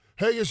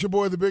Hey, it's your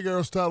boy, the Big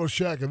Aristotle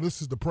Shack, and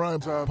this is the Prime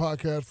Time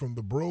Podcast from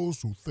the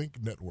Bros Who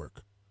Think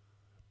Network.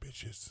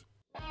 Bitches.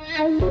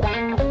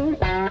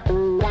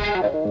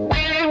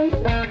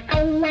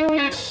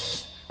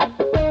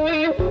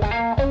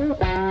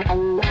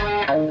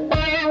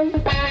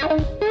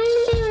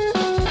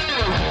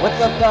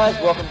 What's up,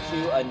 guys? Welcome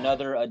to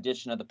another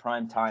edition of the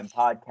Primetime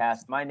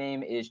Podcast. My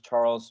name is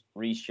Charles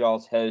Reese,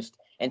 y'all's host,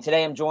 and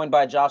today I'm joined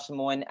by Josh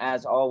Lemoyne,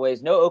 as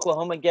always. No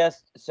Oklahoma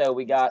guest, so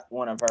we got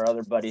one of our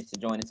other buddies to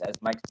join us, as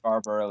Mike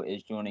Scarborough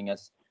is joining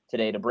us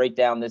today to break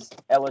down this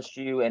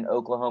LSU and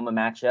Oklahoma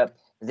matchup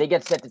as they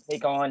get set to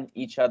take on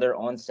each other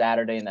on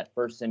Saturday in that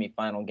first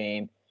semifinal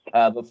game.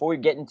 Before we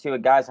get into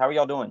it, guys, how are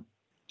y'all doing?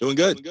 Doing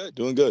good.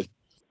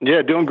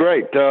 Yeah, doing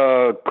great.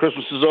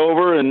 Christmas is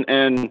over,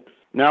 and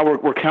now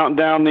we're counting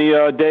down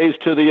the days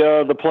to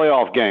the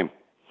playoff game.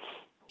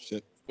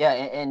 Shit. Yeah,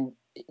 and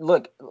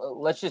look,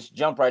 let's just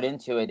jump right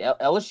into it.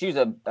 LSU's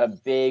a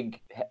big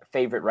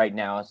favorite right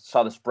now. I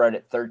saw the spread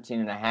at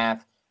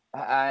 13.5.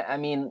 I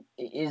mean,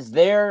 is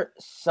there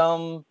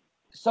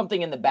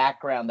something in the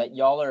background that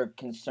y'all are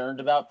concerned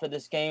about for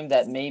this game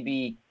that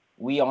maybe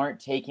we aren't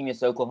taking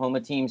this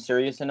Oklahoma team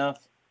serious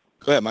enough?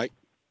 Go ahead, Mike.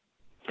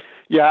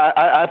 Yeah,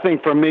 I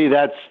think for me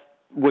that's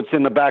what's has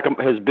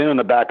been in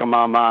the back of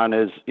my mind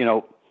is,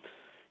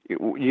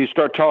 you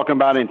start talking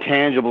about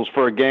intangibles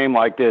for a game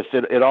like this,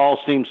 it all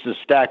seems to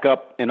stack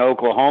up in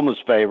Oklahoma's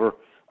favor.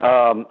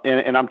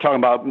 And I'm talking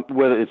about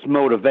whether it's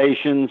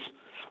motivations.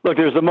 Look,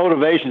 there's the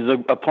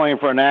motivations of playing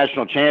for a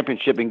national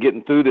championship and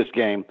getting through this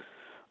game.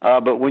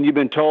 But when you've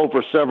been told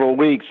for several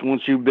weeks,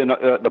 once you've been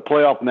the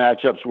playoff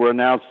matchups were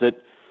announced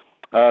that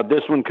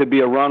this one could be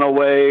a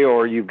runaway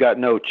or you've got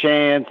no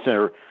chance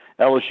or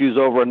LSU's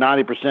over a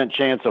 90%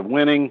 chance of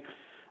winning.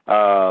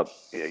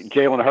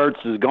 Jalen Hurts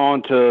has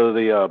gone to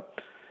the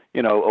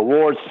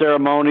awards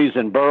ceremonies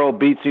and Burrow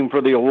beats him for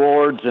the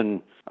awards,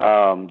 and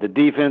the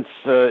defense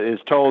is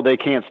told they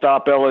can't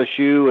stop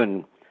LSU,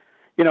 and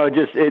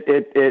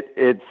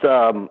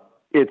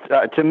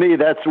it's to me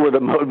that's where the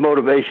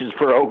motivations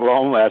for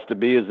Oklahoma has to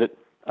be, is that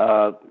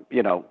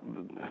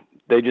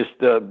they just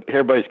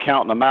everybody's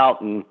counting them out,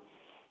 and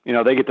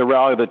they get to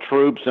rally the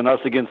troops and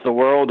us against the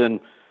world, and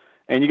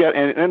you got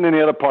and then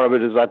the other part of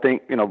it is I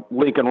think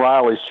Lincoln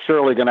Riley's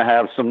surely going to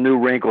have some new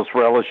wrinkles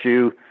for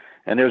LSU.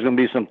 And there's going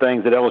to be some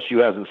things that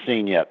LSU hasn't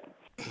seen yet.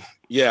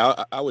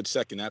 Yeah, I would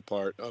second that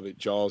part of it,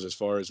 Charles, as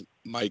far as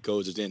Mike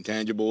goes, as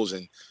intangibles.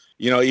 And,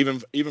 even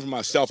for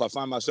myself, I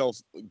find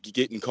myself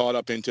getting caught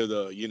up into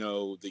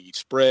the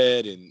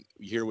spread, and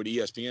you hear what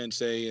ESPN's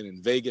saying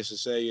and Vegas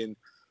is saying.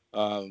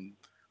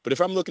 But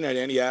if I'm looking at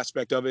any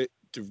aspect of it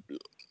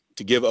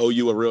to give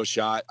OU a real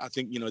shot, I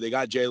think, they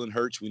got Jalen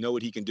Hurts. We know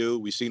what he can do.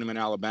 We've seen him in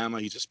Alabama.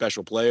 He's a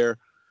special player.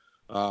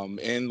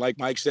 And like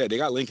Mike said, they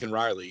got Lincoln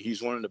Riley.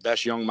 He's one of the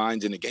best young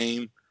minds in the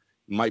game.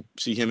 You might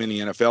see him in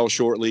the NFL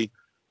shortly.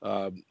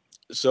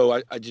 So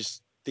I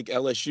just think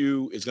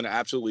LSU is going to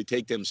absolutely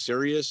take them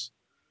serious.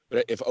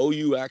 But if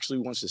OU actually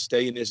wants to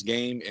stay in this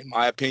game, in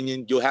my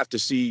opinion, you'll have to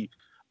see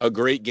a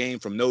great game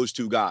from those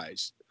two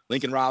guys.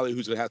 Lincoln Riley,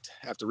 who's going to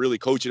have to really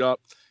coach it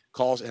up,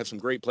 have some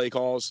great play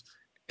calls,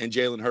 and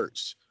Jalen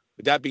Hurts.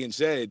 With that being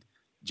said,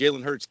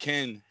 Jalen Hurts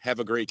can have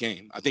a great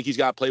game. I think he's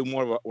got to play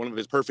one of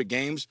his perfect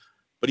games,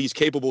 but he's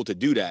capable to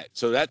do that.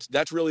 So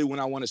that's really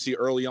when I want to see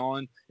early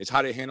on is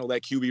how they handle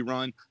that QB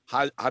run,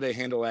 how they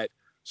handle that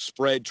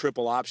spread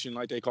triple option,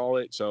 like they call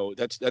it. So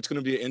that's going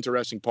to be an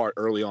interesting part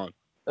early on.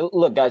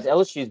 Look, guys,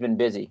 LSU's been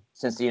busy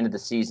since the end of the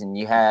season.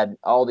 You had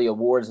all the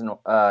awards in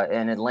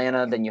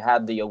Atlanta, then you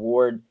had the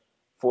award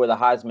for the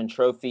Heisman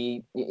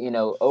Trophy.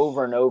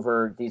 Over and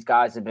over, these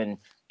guys have been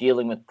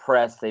dealing with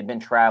press. They've been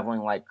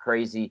traveling like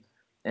crazy.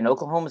 And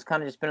Oklahoma's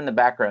kind of just been in the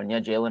background. Yeah,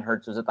 Jalen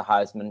Hurts was at the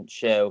Heisman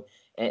show.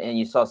 And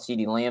you saw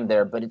CeeDee Lamb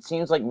there, but it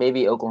seems like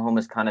maybe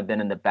Oklahoma's kind of been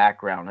in the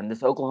background. And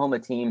this Oklahoma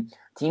team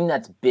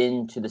that's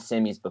been to the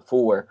semis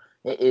before,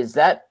 is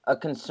that a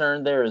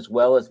concern there as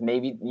well as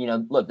maybe,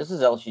 look, this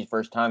is LSU's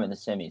first time in the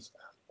semis.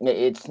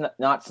 It's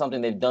not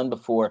something they've done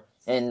before.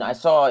 And I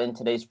saw in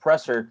today's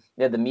presser,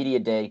 they had the media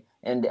day,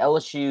 and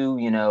LSU,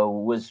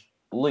 was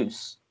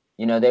loose.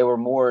 They were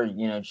more,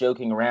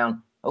 joking around.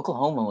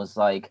 Oklahoma was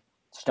like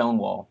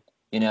Stonewall.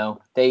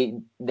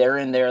 They're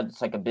in there.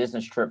 It's like a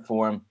business trip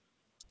for them.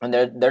 And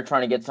they're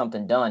trying to get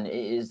something done.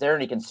 Is there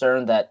any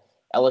concern that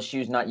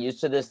LSU's not used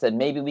to this, that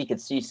maybe we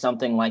could see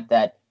something like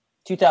that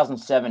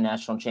 2007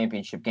 national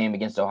championship game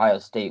against Ohio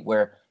State,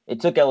 where it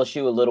took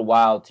LSU a little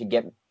while to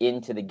get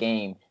into the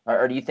game?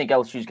 Or do you think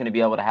LSU's going to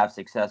be able to have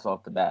success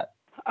off the bat?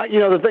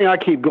 The thing I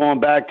keep going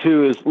back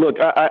to is, look,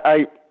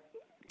 when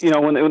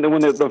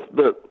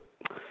the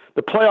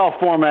playoff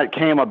format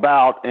came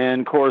about, and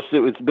of course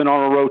it's been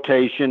on a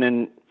rotation,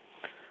 and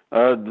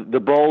the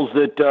bowls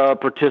that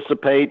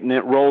participate, and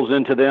it rolls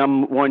into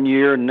them one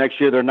year, and next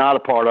year they're not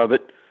a part of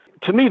it.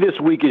 To me, this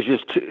week is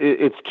just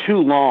it's too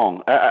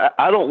long.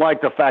 I don't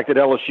like the fact that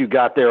LSU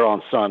got there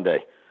on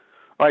Sunday.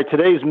 All right,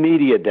 today's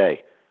media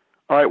day.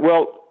 All right,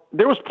 well,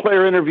 there was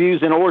player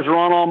interviews in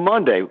Orgeron on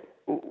Monday.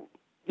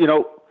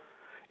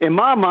 In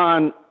my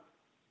mind,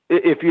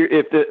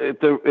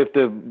 if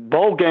the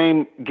bowl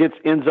game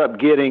ends up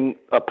getting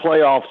a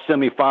playoff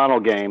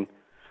semifinal game,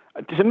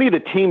 to me the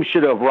team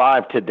should have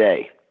arrived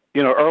today.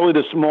 Early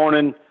this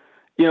morning.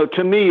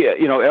 To me,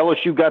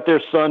 LSU got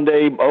there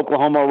Sunday.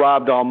 Oklahoma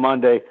arrived on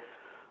Monday.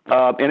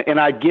 And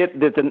I get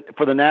that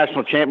for the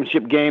national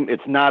championship game,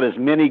 it's not as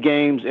many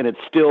games, and it's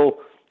still,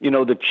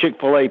 the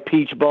Chick-fil-A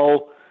Peach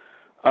Bowl.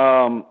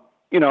 To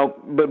me,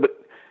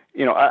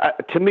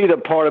 the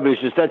part of it is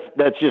just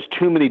that's just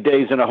too many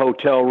days in a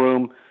hotel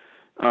room.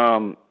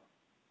 And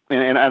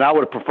I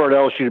would have preferred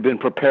LSU to have been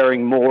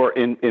preparing more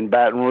in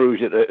Baton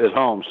Rouge at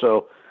home.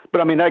 So,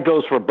 but I mean, that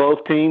goes for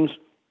both teams.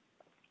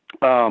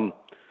 I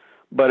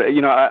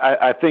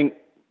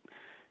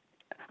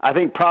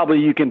think probably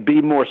you can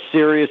be more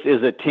serious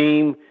as a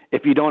team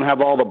if you don't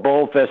have all the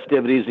bowl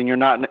festivities and you're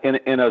not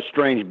in a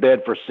strange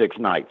bed for 6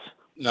 nights.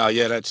 No,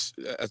 yeah, that's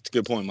a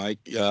good point, Mike.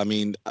 I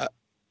mean,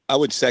 I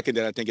would second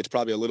that. I think it's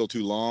probably a little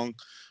too long.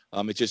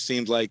 It just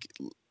seems like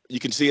you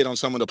can see it on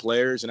some of the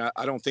players, and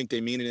I don't think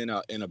they mean it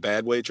in a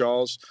bad way,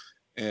 Charles.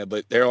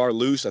 But they are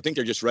loose. I think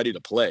they're just ready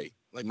to play.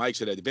 Like Mike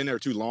said, they've been there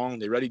too long.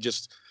 They're ready to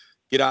just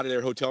get out of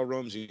their hotel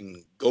rooms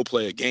and go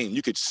play a game.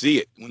 You could see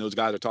it when those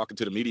guys are talking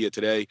to the media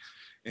today.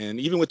 And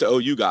even with the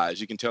OU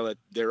guys, you can tell that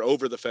they're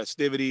over the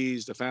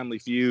festivities, the family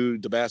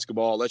feud, the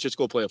basketball. Let's just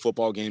go play a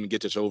football game and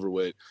get this over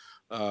with.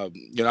 I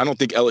don't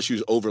think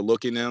LSU's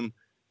overlooking them.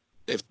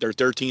 If they're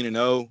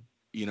 13-0,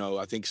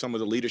 I think some of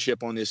the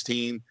leadership on this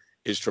team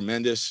is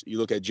tremendous. You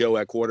look at Joe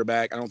at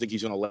quarterback. I don't think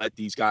he's going to let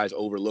these guys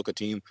overlook a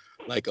team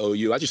like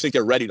OU. I just think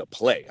they're ready to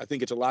play. I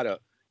think it's a lot of,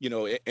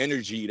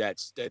 energy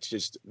that's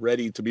just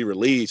ready to be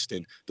released.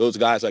 And those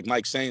guys, like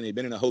Mike's saying, they've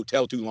been in a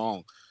hotel too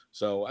long.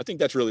 So I think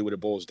that's really what it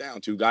boils down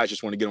to. Guys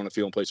just want to get on the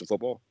field and play some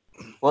football.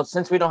 Well,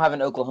 since we don't have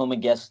an Oklahoma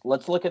guest,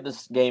 let's look at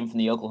this game from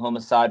the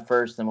Oklahoma side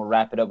first, and we'll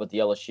wrap it up with the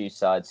LSU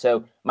side.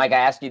 So, Mike, I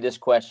asked you this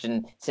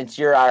question since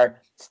you're our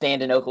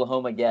stand-in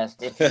Oklahoma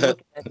guest. If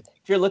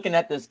you're looking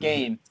at this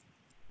game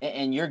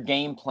and you're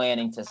game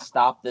planning to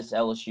stop this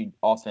LSU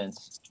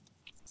offense,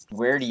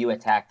 where do you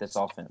attack this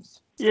offense?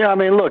 Yeah, I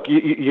mean, look,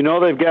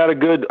 they've got a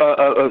good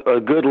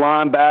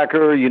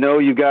linebacker.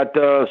 You got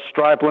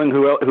Stripling,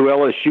 who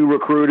LSU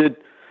recruited.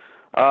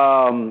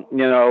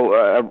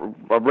 I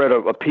read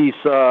a piece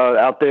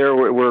out there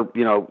where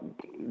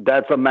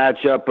that's a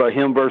matchup,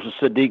 him versus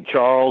Sadiq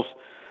Charles.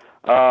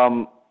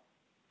 I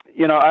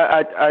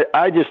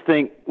just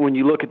think when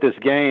you look at this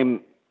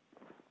game,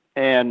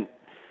 and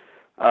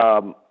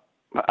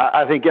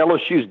I think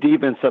LSU's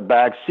defensive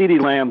back,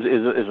 CeeDee Lamb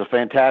is a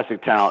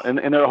fantastic talent,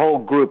 and their whole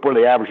group where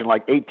they averaging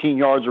like 18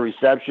 yards of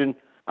reception.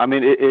 I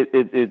mean,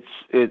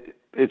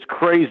 it's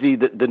crazy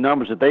the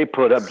numbers that they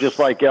put up, just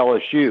like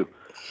LSU.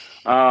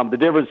 The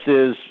difference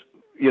is,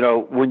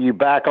 when you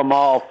back them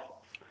off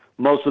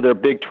most of their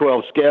Big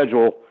 12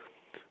 schedule,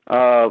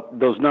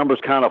 those numbers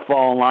kind of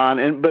fall in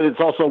line. But it's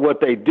also what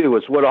they do.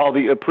 It's what all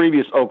the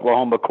previous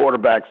Oklahoma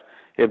quarterbacks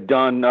have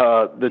done,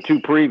 the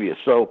 2 previous.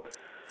 So,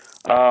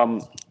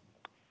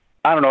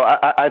 I don't know.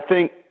 I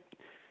think,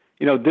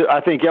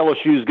 I think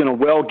LSU is going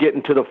to get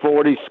into the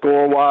 40s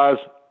score-wise.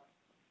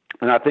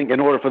 And I think in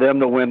order for them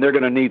to win, they're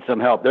going to need some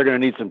help. They're going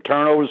to need some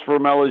turnovers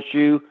from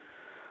LSU.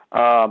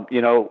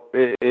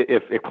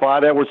 If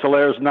Clyde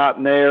Edwards-Helaire is not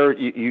in there,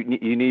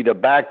 you need a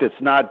back that's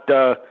not,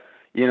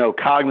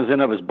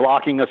 cognizant of his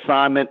blocking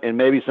assignment and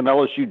maybe some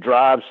LSU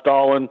drives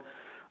stalling.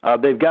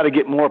 They've got to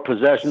get more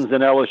possessions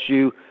than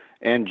LSU,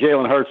 and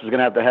Jalen Hurts is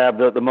going to have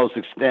one of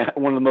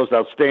the most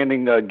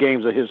outstanding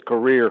games of his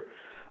career.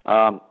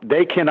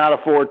 They cannot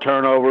afford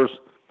turnovers.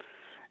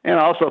 And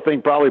I also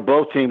think probably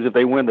both teams, if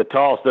they win the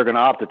toss, they're going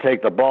to opt to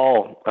take the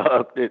ball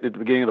at the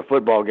beginning of the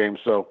football game.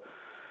 So,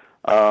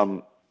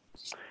 I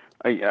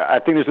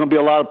think there's going to be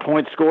a lot of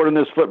points scored in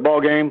this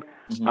football game,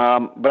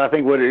 but I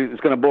think what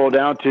it's going to boil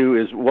down to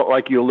is what,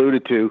 like you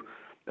alluded to,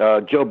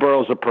 Joe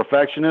Burrow's a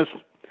perfectionist,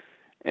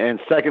 and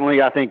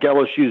secondly, I think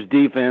LSU's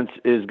defense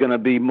is going to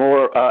be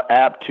more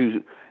apt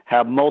to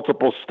have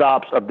multiple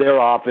stops of their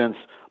offense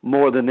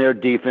more than their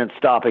defense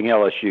stopping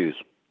LSU's.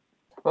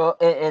 Well,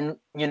 and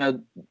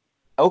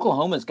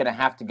Oklahoma's going to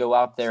have to go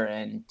out there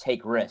and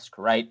take risk,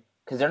 right?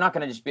 Because they're not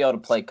going to just be able to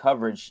play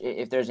coverage.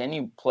 If there's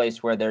any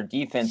place where their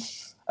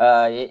defense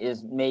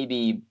is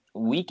maybe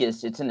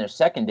weakest, it's in their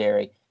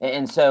secondary.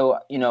 And so,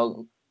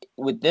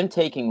 with them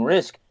taking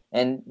risk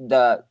and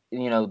the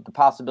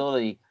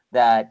possibility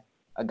that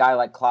a guy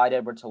like Clyde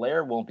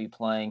Edwards-Helaire won't be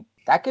playing,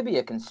 that could be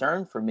a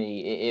concern for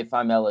me if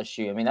I'm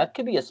LSU. I mean, that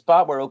could be a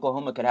spot where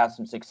Oklahoma could have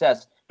some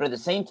success. But at the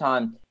same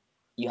time,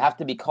 you have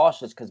to be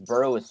cautious because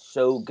Burrow is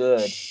so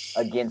good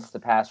against the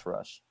pass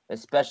rush,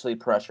 especially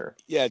pressure.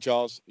 Yeah,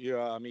 Charles.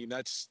 I mean,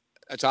 that's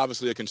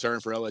obviously a concern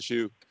for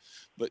LSU.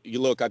 But you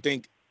look, I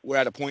think we're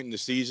at a point in the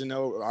season,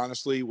 though,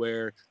 honestly,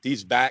 where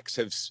these backs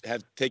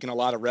have taken a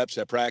lot of reps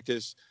at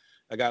practice.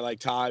 A guy like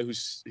Ty,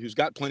 who's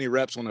got plenty of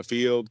reps on the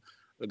field.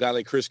 A guy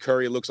like Chris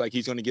Curry looks like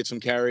he's going to get some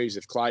carries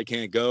if Clyde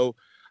can't go.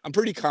 I'm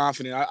pretty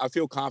confident. I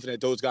feel confident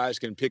those guys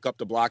can pick up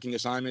the blocking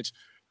assignments.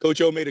 Coach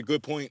O made a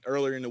good point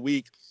earlier in the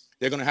week.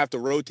 They're going to have to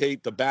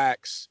rotate the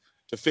backs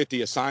to fit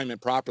the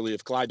assignment properly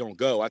if Clyde don't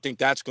go. I think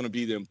that's going to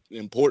be the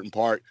important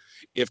part.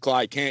 If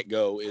Clyde can't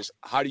go, is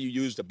how do you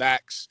use the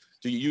backs?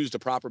 Do you use the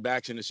proper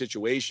backs in the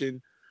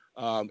situation?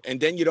 And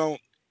then you don't,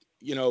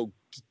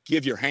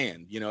 give your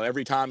hand.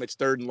 Every time it's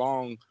third and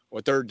long or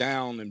third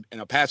down in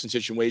a passing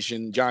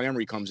situation, John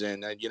Emery comes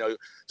in, and,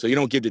 so you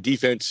don't give the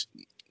defense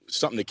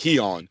something to key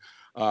on.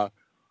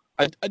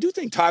 I do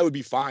think Ty would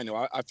be fine,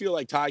 though. I feel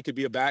like Ty could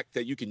be a back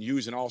that you can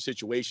use in all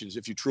situations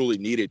if you truly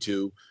needed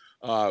to.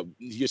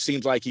 It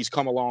seems like he's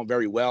come along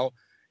very well.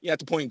 At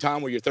the point in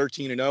time where you're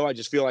 13-0, I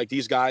just feel like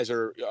these guys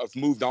have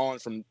moved on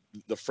from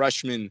the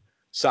freshman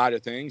side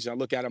of things. I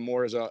look at him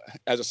more as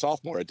a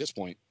sophomore at this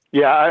point.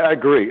 Yeah, I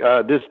agree.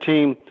 This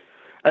team,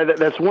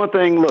 that's one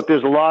thing. Look,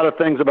 there's a lot of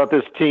things about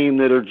this team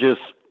that are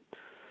just,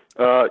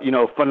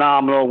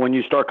 phenomenal when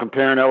you start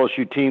comparing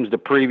LSU teams to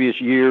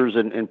previous years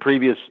and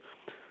previous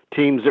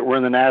teams that were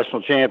in the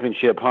national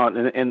championship hunt.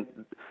 And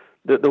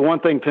the one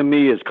thing to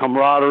me is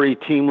camaraderie,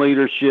 team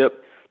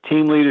leadership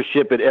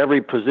at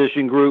every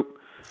position group.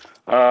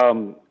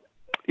 And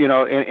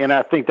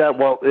I think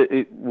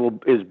that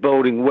is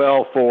boding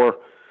well for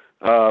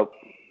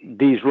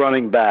these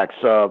running backs.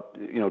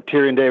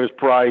 Tyrion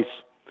Davis-Price,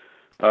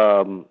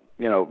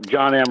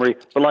 John Emery.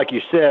 But like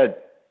you said,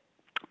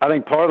 I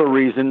think part of the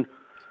reason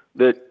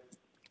that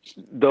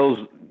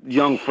those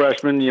young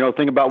freshmen,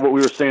 think about what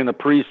we were saying in the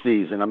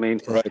preseason. I mean,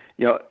 right.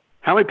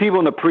 How many people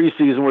in the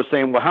preseason were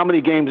saying, well, how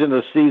many games into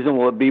the season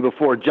will it be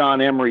before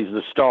John Emery's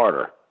the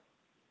starter?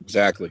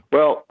 Exactly.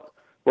 Well,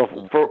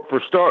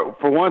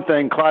 for one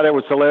thing, Clyde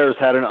Edwards-Helaire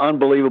had an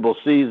unbelievable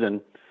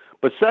season.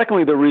 But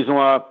secondly, the reason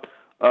why,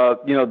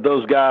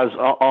 those guys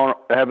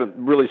haven't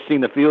really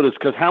seen the field is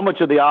because how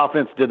much of the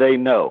offense do they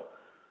know?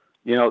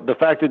 The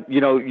fact that,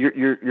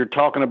 you're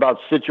talking about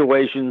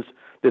situations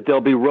that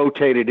they'll be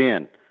rotated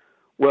in.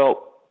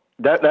 Well,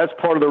 that's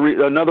part of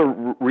another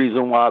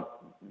reason why,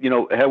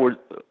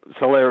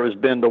 Edwards-Helaire has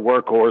been the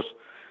workhorse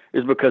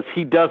is because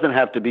he doesn't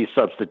have to be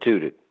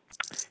substituted.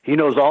 He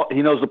knows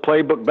the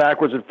playbook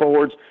backwards and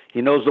forwards.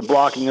 He knows the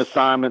blocking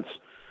assignments.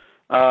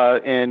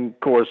 And of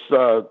course,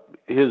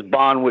 his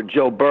bond with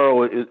Joe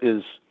Burrow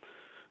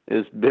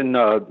has been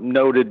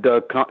noted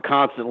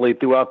constantly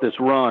throughout this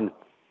run.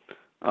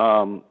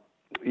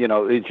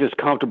 It's just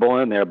comfortable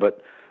in there.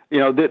 But,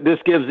 this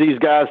gives these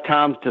guys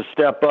time to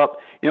step up.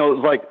 It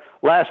was like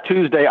last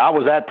Tuesday, I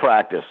was at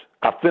practice.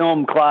 I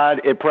filmed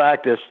Clyde at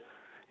practice.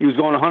 He was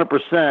going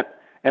 100%.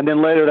 And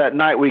then later that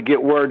night, we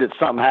get word that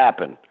something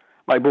happened.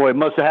 Like, boy, it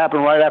must have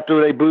happened right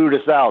after they booed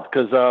us out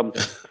because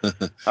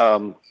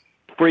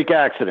freak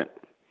accident.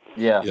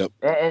 Yeah. Yep.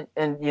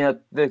 And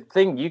the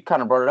thing, you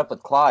kind of brought it up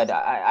with Clyde.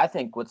 I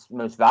think what's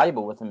most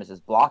valuable with him is his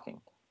blocking.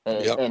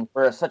 Yep. And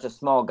for such a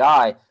small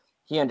guy,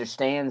 he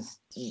understands,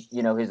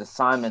 his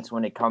assignments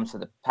when it comes to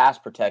the pass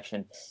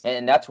protection.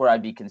 And that's where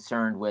I'd be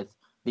concerned with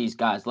these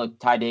guys. Look,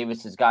 Ty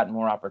Davis has gotten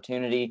more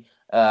opportunity.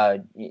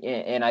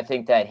 And I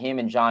think that him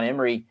and John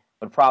Emery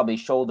would probably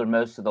shoulder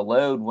most of the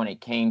load when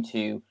it came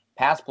to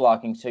pass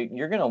blocking. So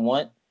you're going to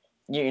want,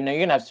 you're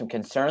going to have some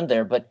concern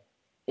there. But,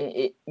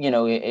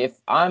 if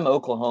I'm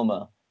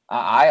Oklahoma,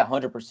 I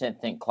 100%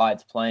 think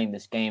Clyde's playing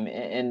this game.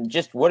 And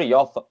just what are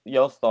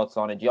y'all's thoughts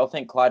on it? Do y'all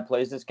think Clyde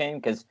plays this game?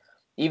 Because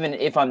even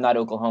if I'm not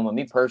Oklahoma,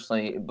 me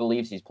personally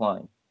believes he's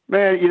playing.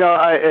 Man,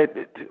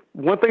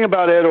 one thing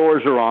about Ed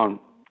Orgeron,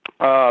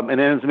 and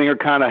Ensminger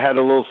kind of had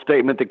a little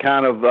statement that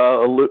kind of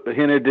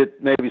hinted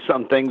that maybe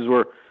something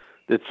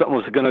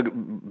was going to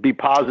be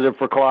positive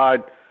for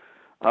Clyde.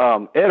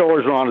 Ed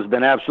Orgeron has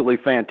been absolutely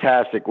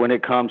fantastic when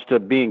it comes to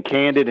being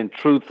candid and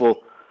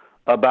truthful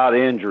about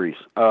injuries.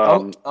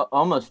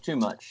 Almost too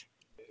much.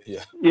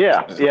 Yeah.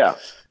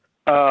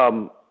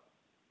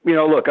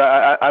 Look,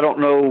 I don't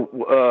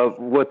know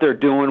what they're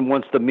doing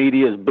once the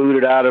media is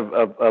booted out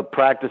of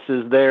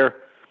practices there.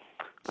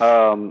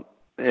 And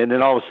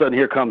then all of a sudden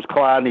here comes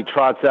Clyde and he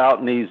trots out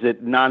and he's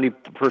at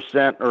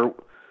 90% or,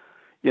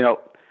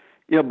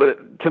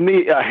 but to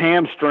me, a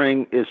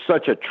hamstring is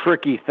such a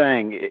tricky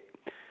thing.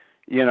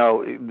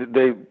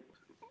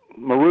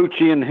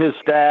 Marucci and his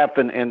staff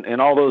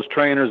and all those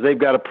trainers, they've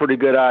got a pretty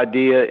good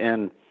idea.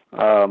 And,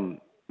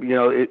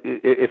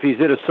 if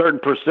he's at a certain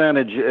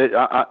percentage,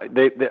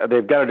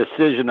 they've got a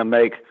decision to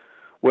make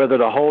whether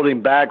to hold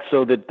him back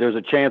so that there's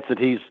a chance that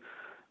he's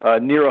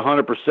near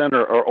 100%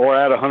 or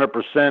at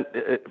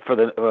 100% for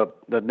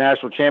the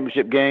national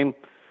championship game,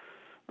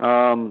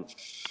 or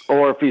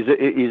if he's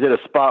at a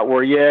spot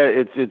where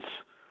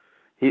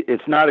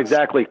it's not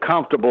exactly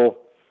comfortable,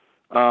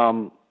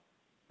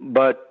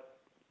 but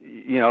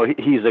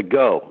he's a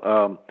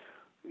go.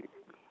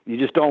 You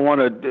just don't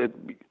want to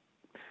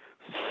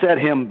set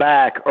him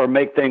back or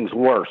make things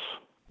worse.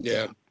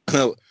 Yeah.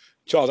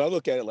 Charles, I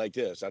look at it like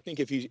this. I think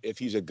if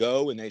he's a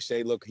go and they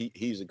say, look,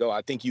 he's a go,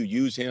 I think you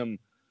use him,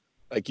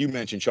 like you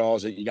mentioned,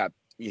 Charles,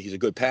 he's a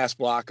good pass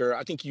blocker.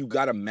 I think you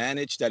got to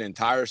manage that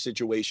entire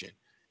situation.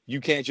 You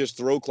can't just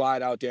throw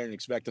Clyde out there and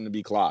expect him to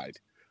be Clyde.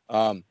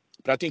 But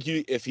I think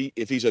if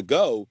he's a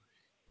go,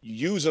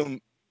 you use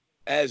him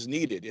as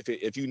needed.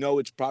 If you know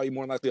it's probably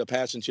more likely a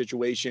passing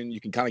situation,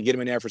 you can kind of get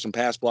him in there for some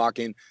pass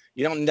blocking.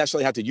 You don't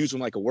necessarily have to use him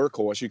like a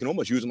workhorse. You can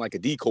almost use him like a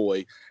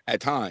decoy at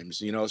times,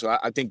 So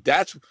I think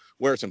that's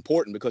where it's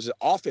important, because the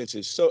offense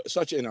is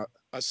such an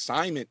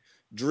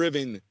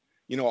assignment-driven,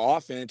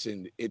 offense,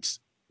 and it's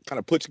kind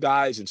of puts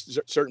guys in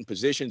certain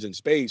positions in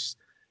space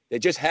that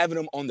just having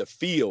them on the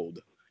field,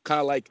 kind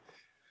of like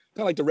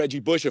the Reggie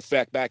Bush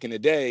effect back in the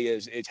day,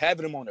 is it's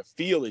having them on the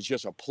field is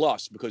just a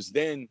plus, because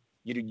then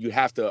you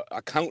have to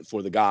account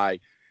for the guy,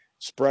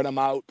 spread him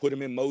out, put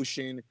him in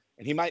motion,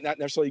 and he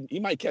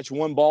might catch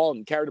one ball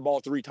and carry the ball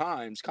 3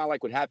 times, kind of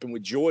like what happened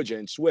with Georgia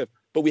and Swift,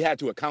 but we had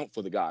to account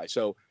for the guy.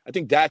 So I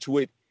think that's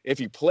what, if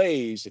he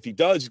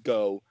does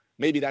go,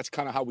 maybe that's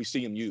kind of how we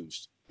see him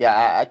used.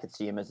 Yeah, I could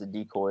see him as a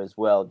decoy as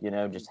well,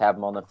 just have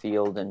him on the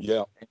field and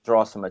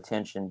draw some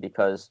attention,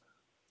 because,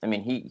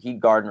 he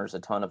garners a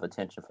ton of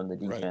attention from the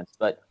defense.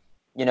 Right.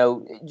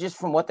 But, just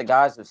from what the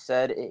guys have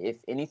said, if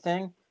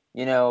anything,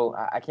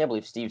 I can't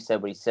believe Steve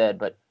said what he said,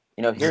 but,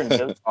 hearing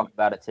Joe talk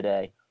about it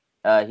today,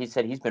 he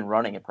said he's been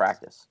running in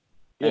practice.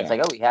 And it's like,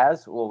 oh, he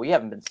has? Well, we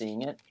haven't been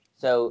seeing it.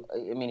 So,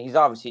 he's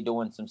obviously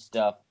doing some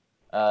stuff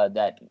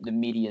that the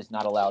media is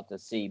not allowed to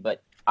see.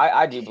 But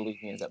I do believe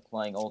he ends up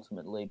playing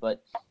ultimately.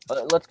 But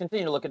let's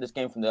continue to look at this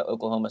game from the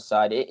Oklahoma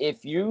side.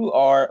 If you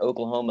are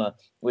Oklahoma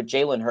with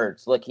Jalen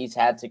Hurts, look, he's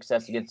had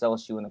success against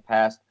LSU in the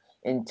past.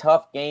 In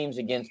tough games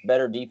against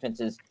better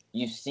defenses,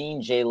 you've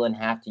seen Jalen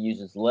have to use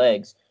his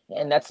legs.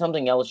 And that's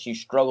something LSU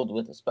struggled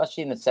with,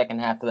 especially in the second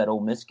half of that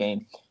Ole Miss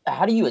game.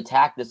 How do you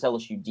attack this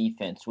LSU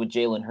defense with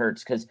Jalen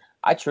Hurts? Because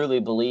I truly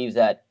believe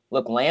that,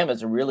 look, Lamb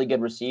is a really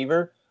good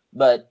receiver,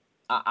 but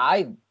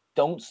I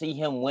don't see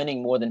him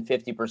winning more than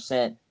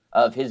 50%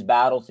 of his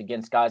battles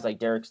against guys like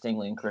Derek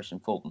Stingley and Christian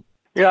Fulton.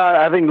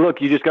 Yeah, I think, look,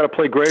 you just got to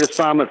play great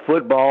assignment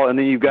football, and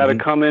then you've got to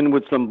come in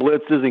with some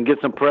blitzes and get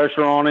some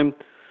pressure on him.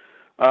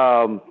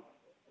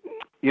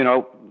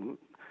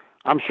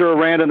 I'm sure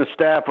Rand and the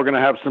staff are going to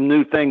have some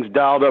new things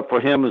dialed up for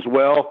him as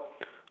well.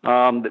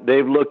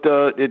 They've looked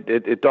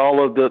at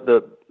all of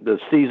the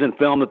season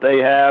film that they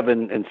have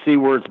and see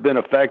where it's been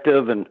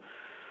effective. And,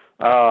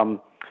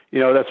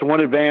 that's one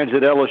advantage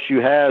that LSU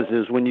has,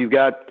 is when you've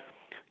got,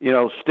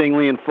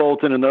 Stingley and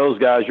Fulton and those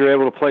guys, you're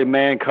able to play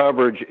man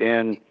coverage.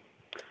 And,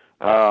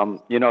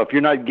 if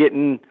you're not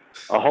getting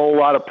a whole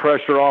lot of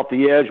pressure off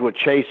the edge with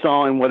Chase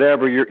on and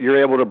whatever, you're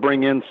able to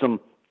bring in some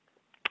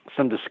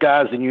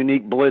disguised and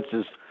unique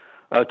blitzes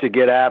to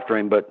get after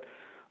him. But,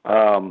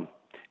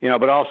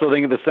 but also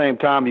think at the same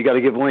time, you got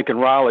to give Lincoln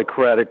Riley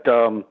credit.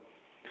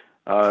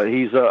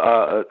 He's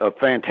a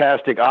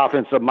fantastic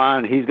offensive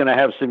mind. He's going to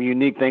have some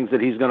unique things that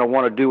he's going to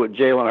want to do with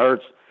Jalen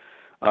Hurts.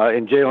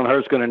 And Jalen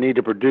Hurts going to need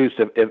to produce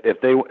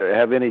if they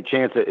have any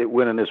chance at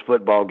winning this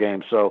football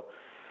game. So,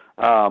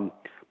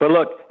 but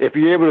look, if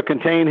you're able to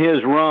contain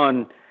his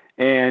run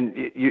and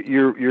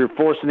you're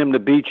forcing him to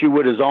beat you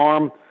with his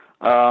arm,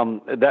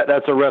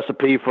 that's a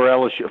recipe for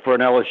an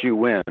LSU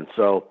win.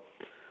 So,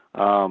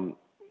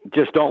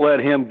 just don't let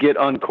him get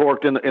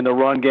uncorked in the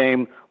run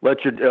game.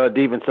 Let your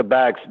defensive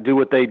backs do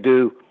what they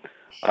do,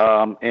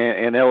 and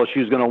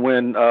LSU's going to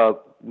win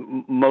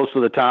most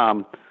of the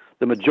time,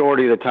 the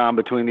majority of the time,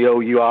 between the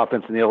OU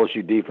offense and the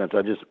LSU defense.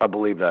 I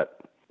believe that.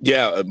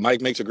 Yeah,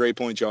 Mike makes a great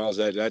point, Charles.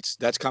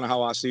 That's kind of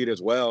how I see it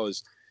as well.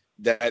 Is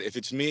that if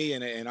it's me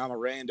and I'm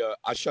Aranda,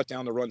 I shut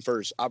down the run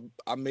first.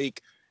 I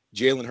make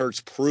Jalen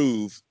Hurts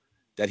prove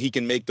that he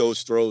can make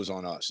those throws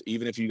on us.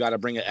 Even if you got to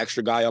bring an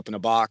extra guy up in the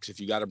box, if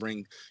you got to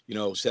bring,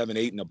 7,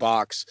 8 in the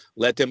box,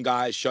 let them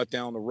guys shut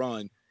down the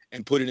run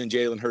and put it in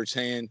Jalen Hurts'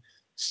 hand.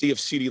 See if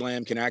CeeDee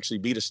Lamb can actually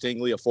beat a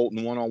Stingley, a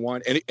Fulton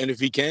one-on-one. And if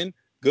he can,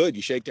 good.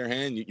 You shake their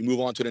hand, you move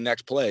on to the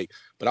next play.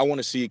 But I want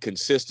to see it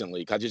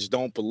consistently. I just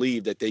don't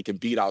believe that they can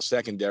beat our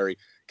secondary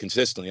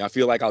consistently. I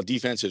feel like our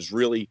defense has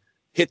really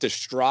hit the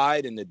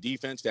stride in the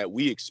defense that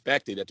we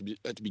expected at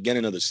the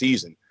beginning of the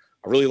season.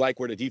 I really like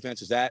where the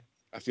defense is at.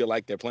 I feel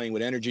like they're playing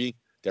with energy.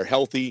 They're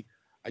healthy.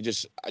 I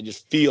just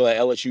feel that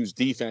LSU's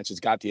defense has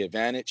got the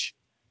advantage.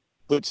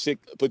 Put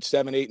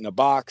 7, 8 in the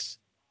box,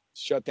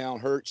 shut down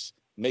Hurts,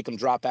 make them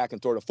drop back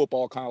and throw the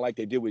football kind of like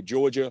they did with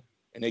Georgia,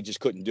 and they just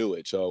couldn't do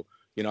it. So,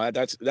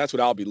 that's what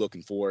I'll be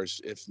looking for,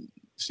 is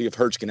see if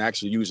Hurts can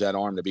actually use that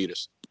arm to beat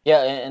us.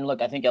 Yeah, and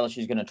look, I think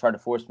LSU's going to try to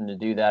force them to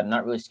do that. I'm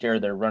not really scared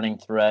of their running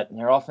threat. And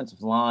their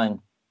offensive line,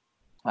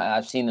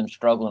 I've seen them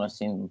struggle and I've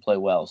seen them play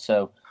well.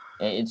 So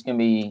it's going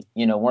to be,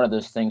 one of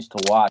those things to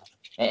watch.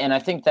 And I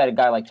think that a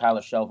guy like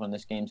Tyler Shelvin in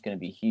this game is going to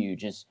be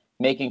huge, is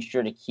making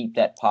sure to keep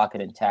that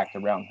pocket intact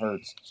around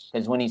Hurts.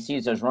 Because when he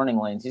sees those running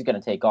lanes, he's going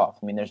to take off.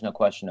 There's no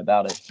question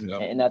about it.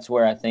 Yep. And that's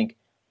where I think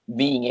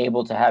being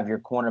able to have your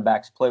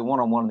cornerbacks play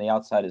one-on-one on the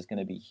outside is going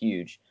to be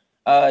huge.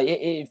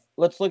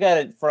 Let's look at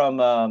it from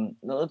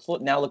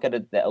look at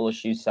it the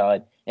LSU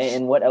side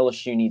and what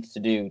LSU needs to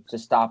do to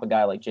stop a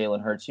guy like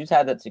Jalen Hurts, who's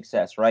had that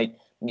success, right?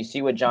 And you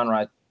see what John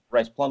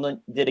Rice Plumlee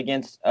did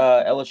against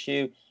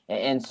LSU,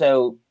 and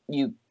so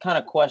you kind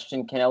of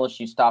question, can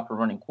LSU stop a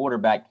running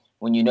quarterback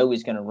when you know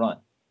he's going to run?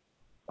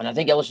 And I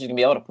think LSU is going to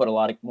be able to put a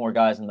lot more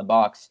guys in the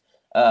box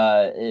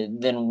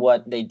than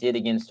what they did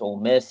against Ole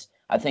Miss.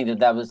 I think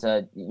that was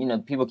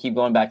people keep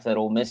going back to that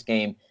Ole Miss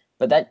game,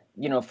 but that,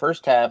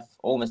 first half,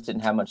 Ole Miss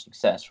didn't have much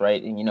success,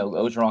 right? And,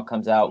 Ogeron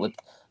comes out with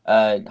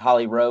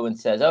Holly Rowe and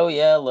says, oh,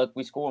 yeah, look,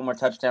 we score one more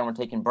touchdown, we're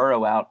taking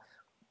Burrow out.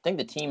 I think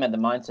the team had the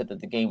mindset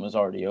that the game was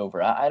already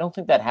over. I don't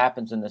think that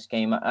happens in this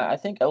game. I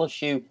think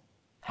LSU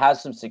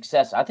has some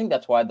success. I think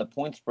that's why the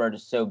point spread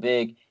is so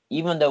big,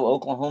 even though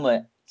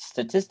Oklahoma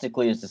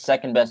statistically is the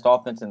second best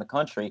offense in the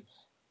country.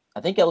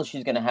 I think LSU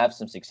is going to have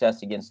some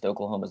success against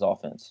Oklahoma's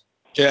offense.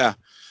 Yeah,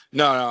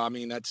 no. I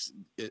mean, that's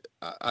it.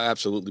 I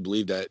absolutely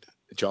believe that,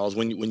 Charles.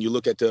 When you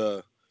look at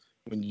the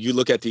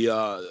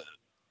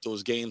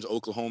those games,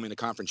 Oklahoma in the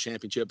conference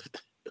championship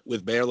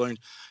with Baylor,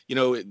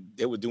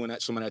 they were doing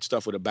some of that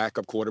stuff with a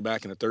backup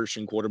quarterback and a third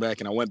string quarterback.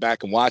 And I went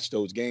back and watched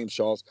those games,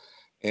 Charles,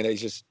 and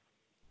LSU,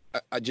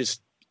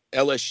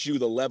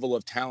 the level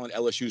of talent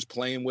LSU's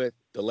playing with,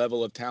 the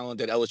level of talent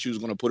that LSU is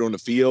going to put on the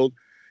field.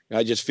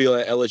 I just feel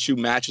that LSU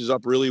matches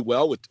up really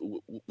well with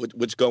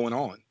what's going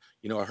on.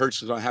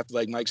 Hurts is going to have to,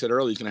 like Mike said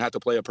earlier, he's going to have to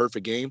play a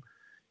perfect game.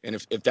 And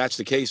if that's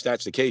the case,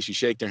 that's the case. You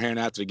shake their hand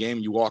after the game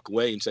and you walk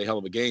away and say, hell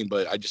of a game.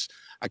 But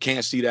I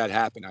can't see that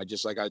happen.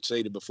 Like I'd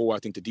said before, I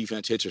think the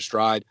defense hits her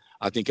stride.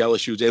 I think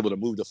LSU is able to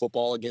move the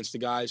football against the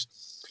guys.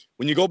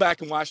 When you go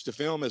back and watch the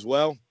film as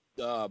well,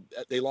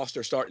 they lost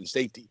their starting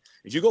safety.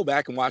 If you go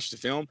back and watch the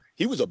film,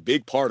 he was a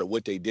big part of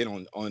what they did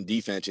on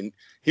defense. And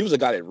he was a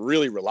guy that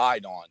really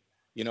relied on.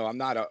 I'm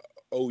not a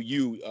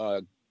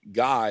OU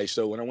guy,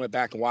 so when I went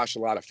back and watched a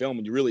lot of film,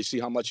 and you really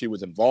see how much he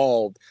was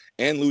involved,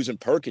 and losing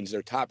Perkins,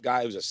 their top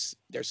guy, who's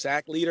their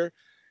sack leader,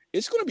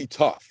 it's going to be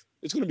tough.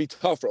 It's going to be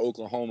tough for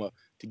Oklahoma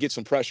to get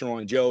some pressure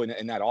on Joe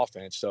in that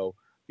offense. So,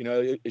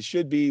 it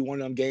should be one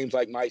of them games,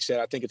 like Mike said.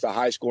 I think it's a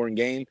high-scoring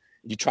game.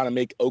 You try to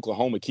make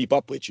Oklahoma keep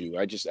up with you.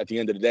 At the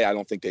end of the day, I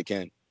don't think they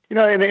can.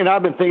 And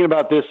I've been thinking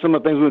about this, some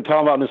of the things we've been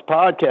talking about in this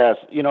podcast.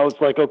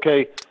 It's like,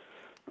 okay,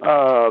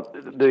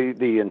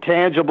 the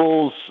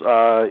intangibles,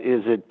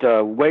 is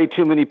it way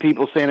too many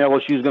people saying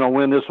LSU is going to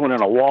win this one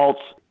in a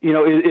waltz?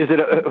 Is it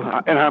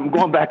and I'm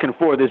going back and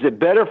forth, is it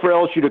better for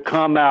LSU to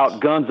come out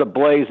guns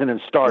a-blazing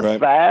and start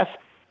fast?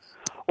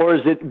 Or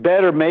is it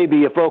better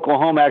maybe if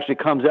Oklahoma actually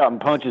comes out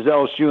and punches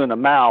LSU in the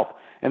mouth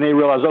and they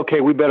realize,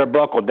 okay, we better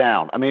buckle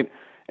down? I mean,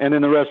 and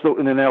then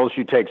and then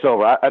LSU takes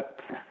over.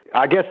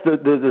 I guess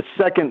the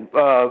second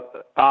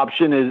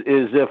option is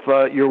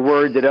if you're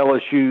worried that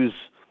LSU's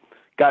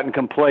gotten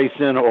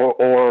complacent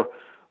or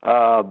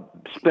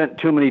spent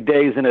too many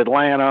days in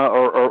Atlanta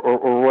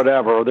or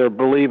whatever, or they're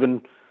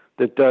believing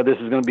that this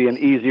is going to be an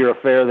easier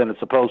affair than it's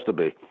supposed to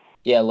be.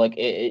 Yeah, look,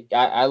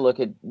 I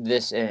look at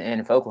this, and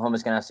if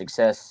Oklahoma's going to have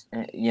success,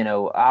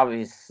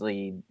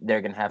 obviously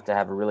they're going to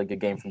have a really good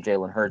game from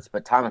Jalen Hurts,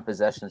 but time of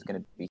possession is going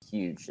to be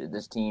huge.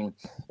 This team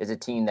is a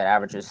team that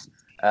averages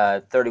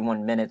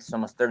 31 minutes,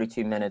 almost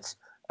 32 minutes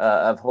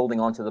of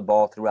holding onto the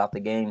ball throughout the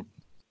game.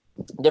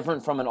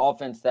 Different from an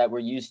offense that we're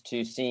used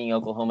to seeing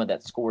Oklahoma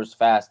that scores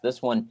fast.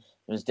 This one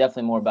was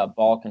definitely more about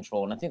ball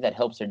control, and I think that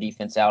helps their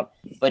defense out.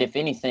 But if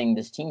anything,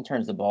 this team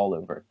turns the ball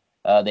over.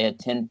 They had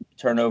 10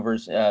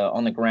 turnovers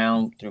on the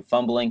ground through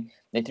fumbling.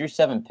 They threw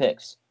 7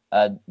 picks.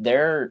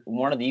 They're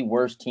one of the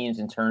worst teams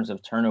in terms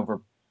of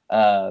turnover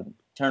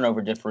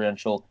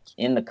differential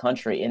in the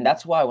country. And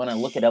that's why when I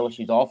look at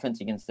LSU's offense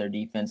against their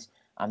defense,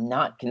 I'm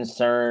not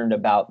concerned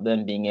about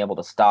them being able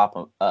to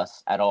stop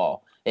us at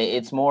all.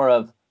 It's more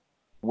of,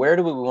 where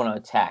do we want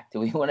to attack? Do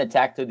we want to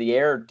attack through the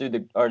air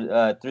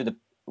or through the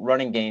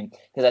running game?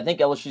 Because I think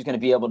LSU is going to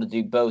be able to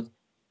do both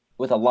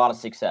with a lot of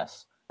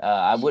success.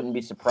 I wouldn't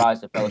be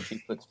surprised if LSU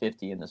puts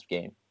 50 in this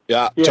game.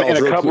 Yeah, and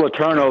a couple of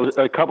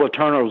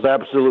turnovers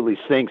absolutely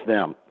sinks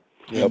them.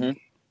 Yep, mm-hmm.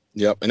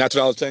 Yep, and that's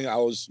what I was saying.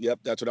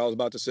 That's what I was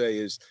about to say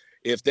is,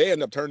 if they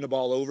end up turning the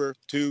ball over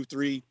 2,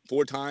 3,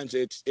 4 times,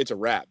 it's a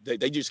wrap.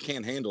 They just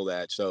can't handle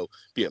that. So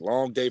be a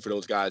long day for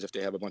those guys if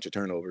they have a bunch of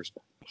turnovers.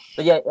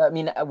 But yeah, I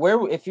mean,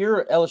 if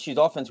you're LSU's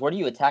offense, where do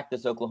you attack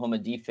this Oklahoma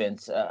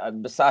defense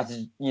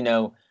besides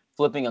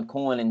flipping a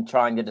coin and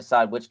trying to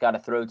decide which guy to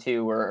throw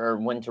to or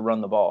when to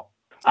run the ball?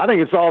 I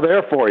think it's all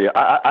there for you.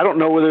 I don't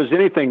know whether there's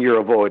anything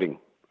you're avoiding.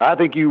 I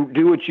think you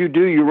do what you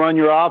do. You run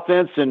your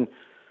offense, and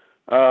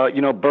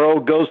Burrow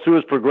goes through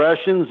his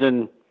progressions,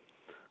 and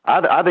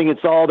I think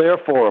it's all there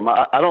for him.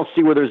 I don't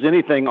see where there's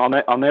anything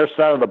on their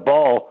side of the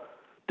ball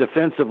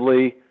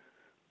defensively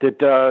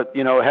that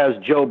has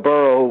Joe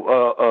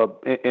Burrow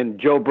and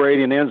Joe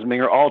Brady and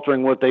Ensminger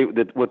altering what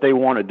they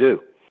want to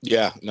do.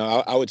 Yeah,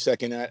 no, I would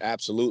second that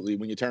absolutely.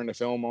 When you turn the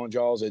film on,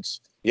 Jaws,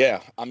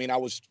 I mean, I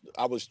was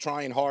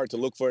trying hard to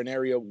look for an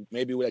area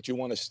maybe that you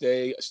want to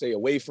stay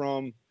away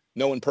from.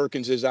 Knowing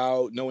Perkins is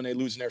out, knowing they're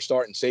losing their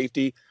starting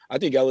safety, I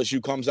think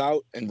LSU comes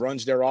out and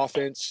runs their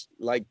offense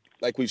like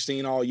we've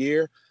seen all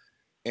year.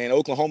 And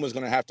Oklahoma's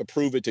going to have to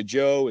prove it to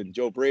Joe and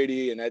Joe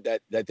Brady, and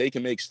that they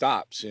can make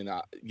stops. And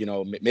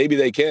maybe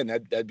they can.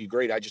 That'd be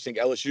great. I just think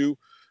LSU,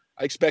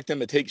 I expect them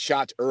to take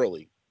shots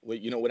early.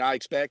 What I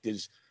expect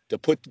is to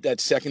put that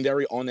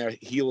secondary on their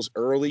heels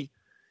early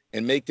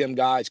and make them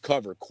guys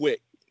cover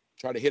quick.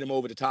 Try to hit them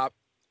over the top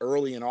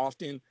early and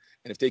often,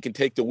 And if they can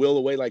take the will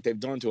away like they've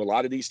done to a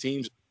lot of these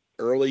teams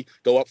early,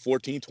 go up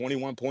 14,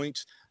 21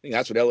 points, I think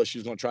that's what LSU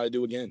is going to try to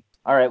do again.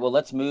 All right, well,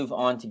 let's move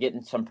on to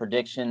getting some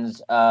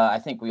predictions. I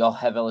think we all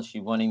have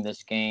LSU winning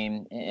this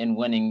game and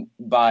winning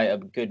by a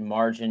good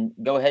margin.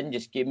 Go ahead and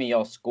just give me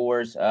y'all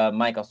scores.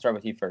 Mike, I'll start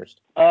with you first.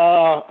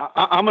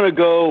 I'm going to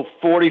go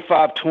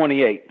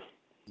 45-28.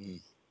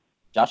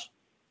 Josh?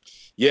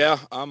 Yeah,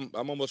 I'm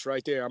almost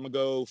right there. I'm going to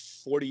go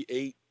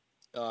 48-28.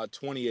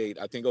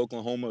 I think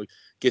Oklahoma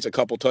gets a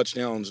couple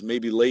touchdowns,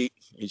 maybe late.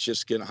 It's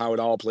just getting how it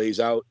all plays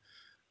out.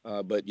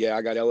 But, yeah,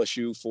 I got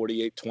LSU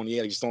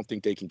 48-28. I just don't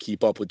think they can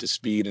keep up with the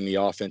speed and the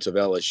offense of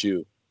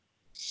LSU.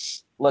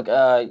 Look,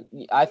 I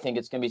think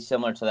it's going to be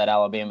similar to that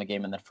Alabama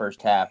game in the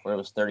first half where it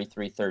was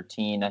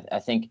 33-13. I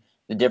think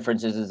the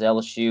difference is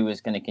LSU is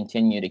going to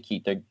continue to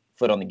keep their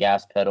foot on the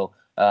gas pedal.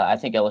 I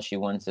think LSU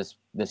wins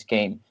this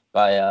game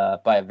by a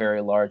very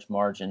large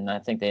margin. I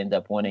think they end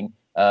up winning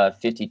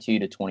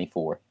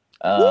 52-24.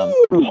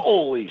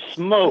 Holy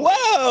smoke!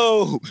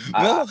 Whoa!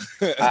 I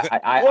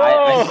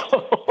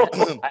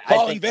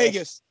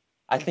Vegas.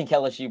 I think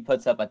LSU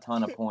puts up a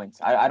ton of points.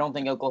 I don't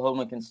think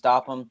Oklahoma can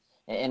stop them.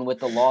 And with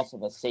the loss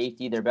of a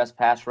safety, their best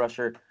pass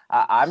rusher,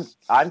 I'm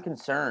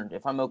concerned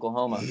if I'm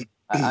Oklahoma.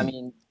 I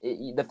mean,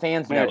 the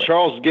fans know it.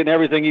 Charles is getting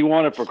everything he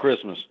wanted for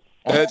Christmas.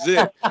 That's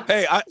it.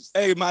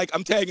 Hey, Mike,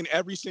 I'm tagging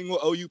every single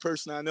OU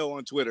person I know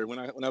on Twitter when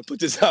I put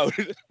this out.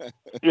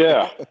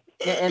 Yeah.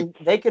 And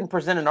they can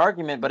present an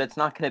argument, but it's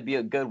not going to be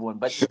a good one.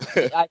 But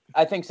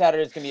I think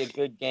Saturday is going to be a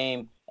good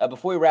game.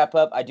 Before we wrap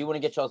up, I do want to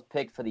get y'all's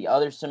pick for the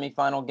other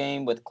semifinal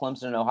game with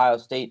Clemson and Ohio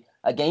State.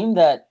 A game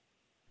that,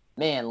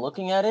 man,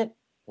 looking at it,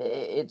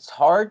 it's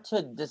hard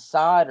to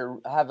decide or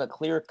have a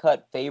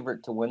clear-cut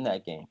favorite to win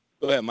that game.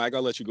 Go ahead, Mike.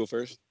 I'll let you go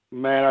first.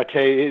 Man, I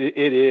tell you,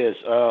 it is.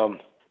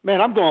 Man,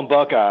 I'm going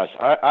Buckeyes.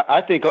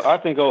 I think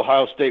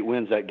Ohio State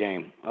wins that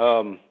game.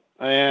 But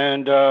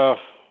I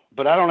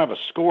don't have a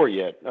score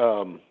yet.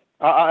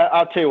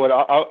 I'll tell you what.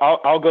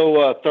 I'll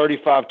go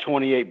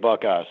 35-28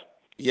 Buckeyes.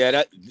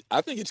 Yeah,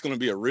 I think it's going to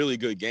be a really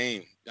good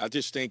game. I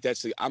just think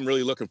I'm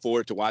really looking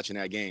forward to watching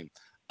that game.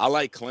 I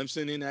like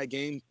Clemson in that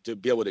game to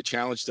be able to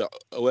challenge the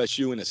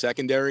OSU in the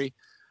secondary.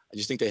 I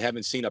just think they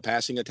haven't seen a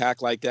passing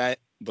attack like that.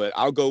 But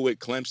I'll go with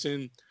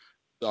Clemson.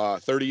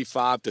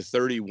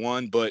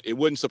 35-31, but it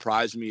wouldn't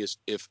surprise me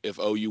if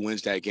OU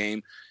wins that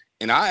game.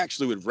 And I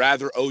actually would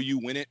rather OU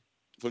win it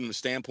from the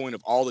standpoint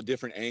of all the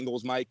different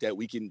angles, Mike, that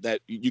we could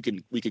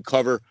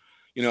cover,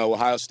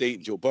 Ohio State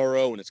and Joe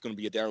Burrow, and it's going to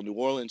be a Daryl New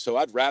Orleans. So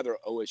I'd rather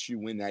OSU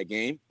win that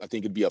game. I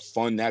think it'd be a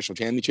fun national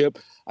championship.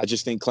 I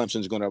just think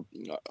Clemson's going to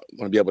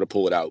be able to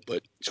pull it out,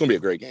 but it's going to be a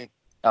great game.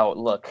 Oh,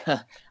 look,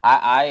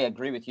 I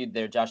agree with you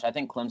there, Josh. I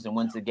think Clemson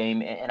wins the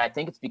game, and I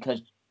think it's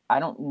because I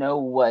don't know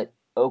what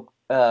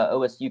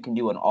OSU can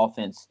do on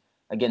offense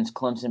against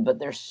Clemson, but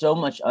there's so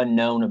much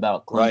unknown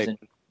about Clemson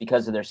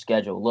because of their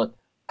schedule. Look,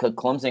 could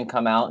Clemson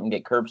come out and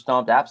get curb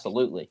stomped?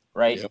 Absolutely,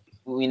 right? Yep.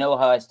 We know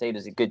Ohio State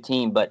is a good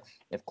team, but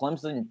if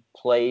Clemson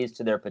plays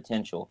to their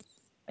potential,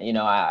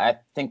 I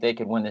think they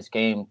could win this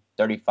game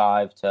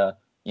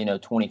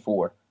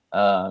 35-24.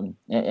 And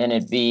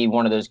it'd be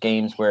one of those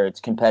games where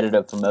it's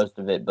competitive for most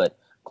of it, but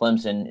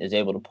Clemson is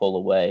able to pull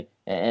away.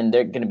 And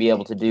they're going to be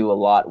able to do a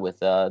lot with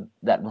that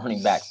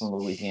running back from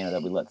Louisiana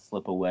that we let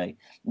slip away.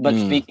 But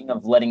speaking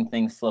of letting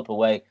things slip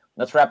away,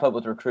 let's wrap up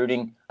with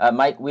recruiting.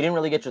 Mike, we didn't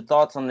really get your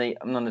thoughts on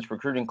this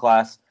recruiting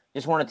class.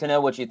 Just wanted to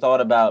know what you thought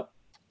about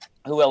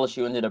who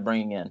LSU ended up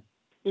bringing in.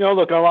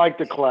 Look, I like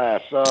the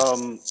class.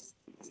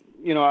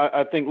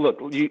 I think,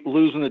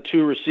 losing the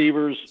two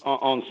receivers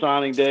on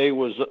signing day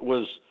was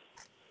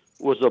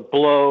a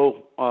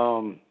blow.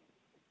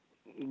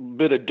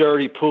 Bit of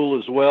dirty pool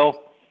as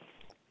well.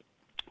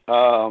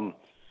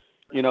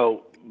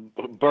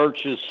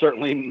 Birch has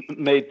certainly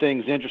made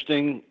things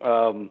interesting.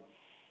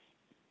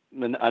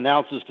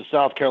 Announces to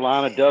South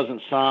Carolina,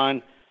 doesn't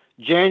sign.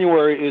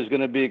 January is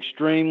going to be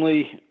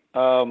extremely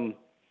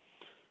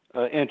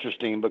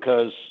interesting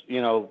because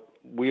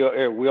we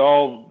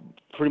all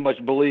pretty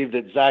much believe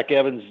that Zach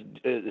Evans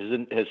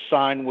has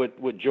signed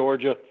with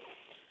Georgia.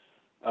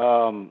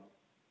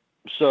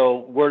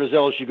 So where does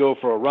LSU go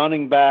for a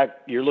running back?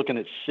 You're looking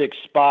at 6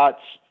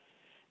 spots.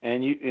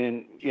 And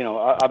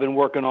I've been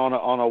working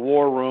on a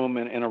war room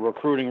and a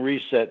recruiting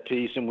reset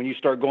piece. And when you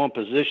start going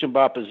position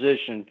by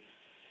position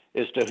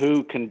as to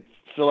who can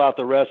fill out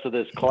the rest of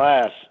this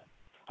class,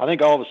 I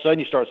think all of a sudden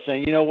you start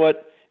saying, you know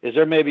what, is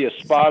there maybe a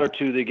spot or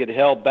two that get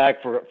held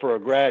back for a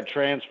grad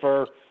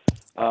transfer?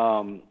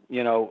 Whereas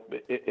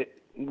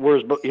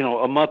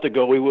a month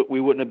ago we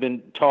wouldn't have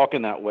been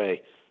talking that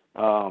way.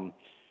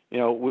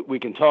 We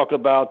can talk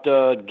about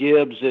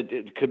Gibbs.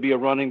 It could be a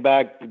running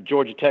back,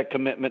 Georgia Tech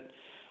commitment.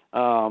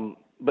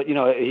 But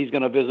he's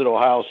going to visit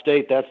Ohio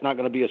State. That's not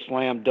going to be a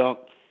slam dunk.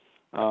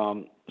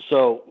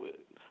 So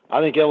I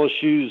think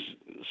LSU's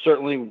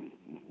certainly,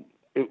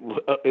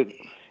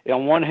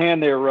 on one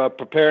hand, they're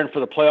preparing for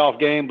the playoff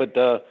game, but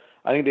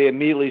I think they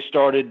immediately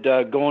started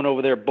going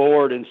over their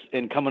board and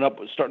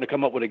starting to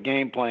come up with a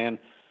game plan.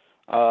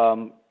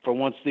 for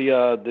once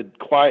the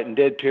quiet and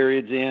dead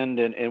periods end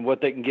and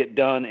what they can get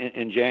done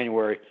in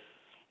January.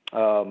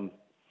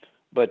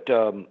 But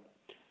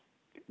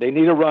they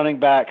need a running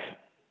back.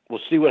 We'll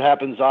see what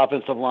happens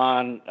offensive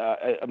line.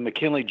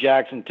 McKinley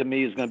Jackson, to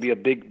me, is going to be a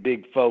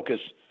big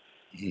focus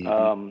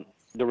the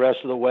rest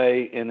of the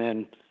way. And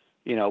then,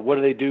 what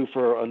do they do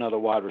for another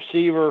wide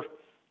receiver?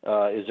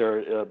 Is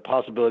there a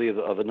possibility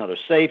of another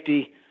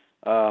safety?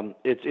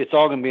 It's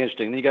all going to be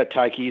interesting. Then you got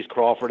Tykees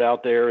Crawford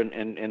out there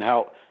and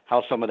how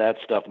some of that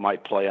stuff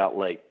might play out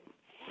late.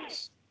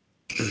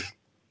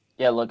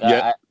 Yeah, look,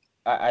 Yeah.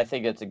 I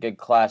think it's a good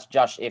class.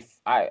 Josh, if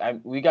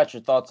we got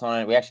your thoughts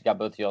on it. We actually got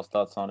both of y'all's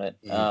thoughts on it,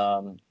 in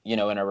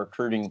our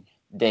recruiting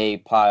day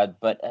pod.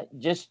 But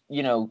just,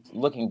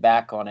 looking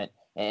back on it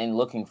and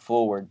looking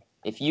forward,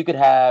 if you could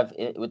have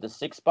it with the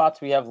 6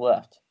 spots we have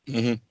left,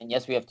 and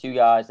yes, we have 2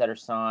 guys that are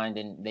signed,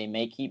 and they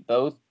may keep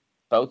both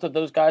of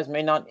those guys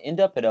may not end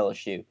up at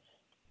LSU.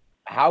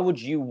 How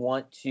would you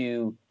want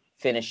to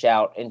finish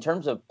out in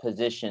terms of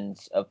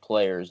positions of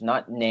players,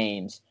 not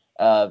names,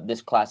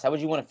 this class? How would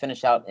you want to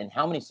finish out, and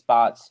how many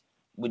spots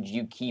would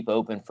you keep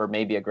open for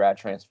maybe a grad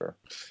transfer?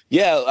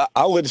 Yeah,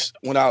 I would.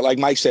 Like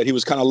Mike said, he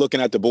was kind of looking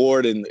at the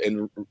board, and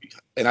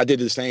I did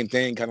the same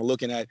thing, kind of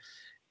looking at,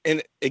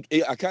 and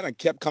I kind of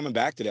kept coming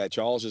back to that.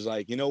 Charles is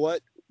like, you know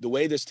what? The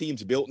way this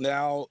team's built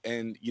now,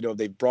 and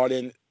they've brought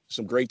in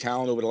some great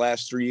talent over the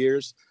last 3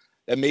 years,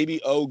 that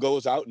maybe O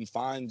goes out and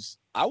finds.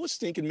 I was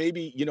thinking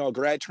maybe a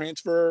grad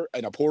transfer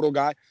and a portal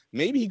guy.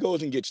 Maybe he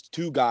goes and gets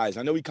 2 guys.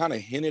 I know he kind of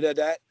hinted at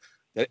that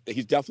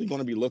he's definitely going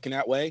to be looking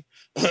that way.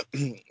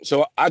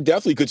 So I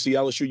definitely could see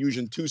LSU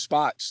using 2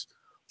 spots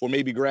for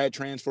maybe grad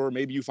transfer.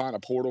 Maybe you find a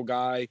portal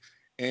guy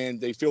and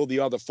they fill the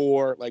other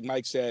 4. Like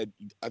Mike said,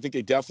 I think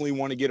they definitely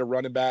want to get a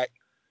running back,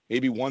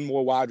 maybe 1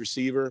 more wide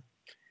receiver.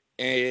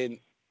 And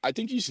I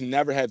think you should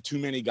never have too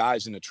many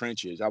guys in the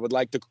trenches. I would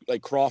like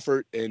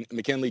Crawford and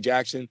McKinley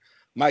Jackson.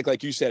 Mike,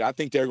 like you said, I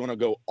think they're going to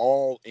go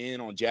all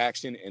in on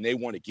Jackson, and they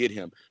want to get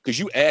him. Because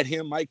you add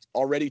him, Mike,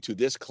 already to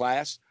this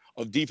class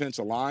of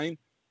defensive line.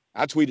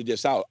 I tweeted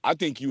this out. I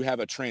think you have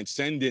a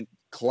transcendent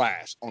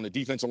class on the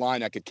defensive line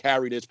that could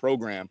carry this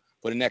program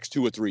for the next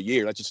 2 or 3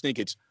 years. I just think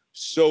it's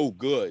so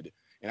good,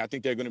 and I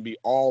think they're going to be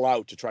all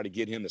out to try to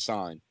get him to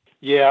sign.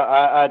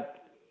 Yeah,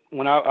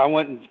 when I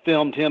went and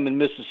filmed him in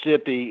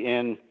Mississippi,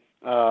 and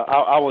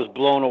I was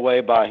blown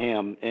away by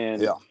him.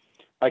 And yeah.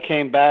 I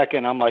came back,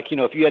 and I'm like,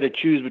 if you had to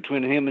choose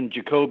between him and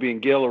Jacoby and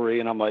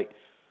Guillory, and I'm like,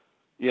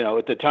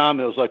 at the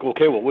time it was like,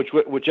 okay, well,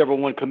 whichever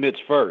one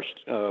commits first.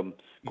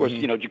 Of course,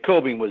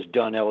 Jacoby was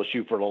done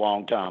LSU for a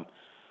long time,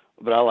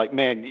 but I like,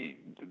 man,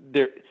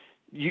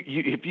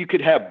 if you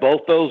could have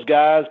both those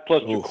guys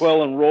plus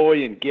Jaquelin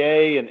Roy and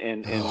Gay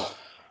and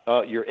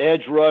your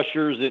edge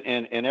rushers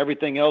and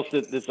everything else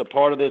that's a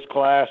part of this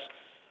class,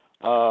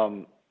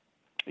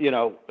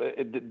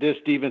 this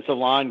defensive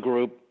line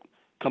group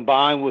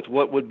combined with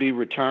what would be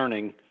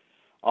returning,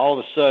 all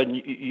of a sudden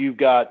you've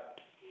got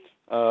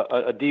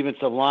a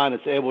defensive line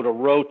that's able to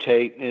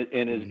rotate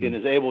and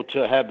is able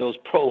to have those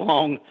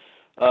prolonged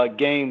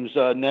games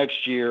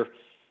next year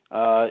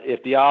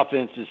if the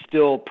offense is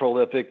still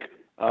prolific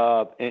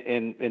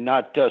and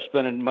not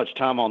spending much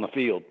time on the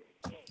field.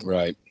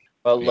 Right.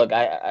 Well, look,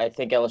 I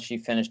think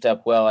LSU finished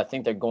up well. I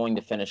think they're going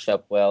to finish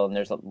up well, and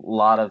there's a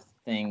lot of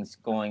things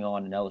going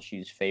on in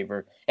LSU's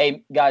favor.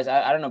 Hey, guys,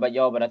 I don't know about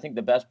y'all, but I think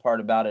the best part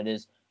about it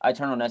is I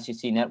turn on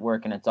SEC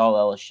Network, and it's all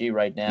LSU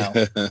right now,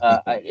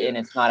 and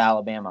it's not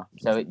Alabama.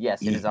 So,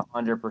 yes, it is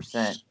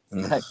 100%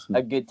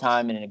 a good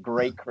time and a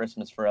great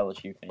Christmas for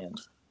LSU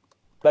fans.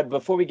 But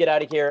before we get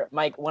out of here,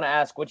 Mike, want to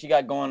ask what you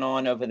got going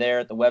on over there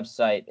at the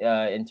website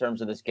in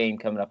terms of this game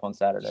coming up on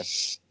Saturday.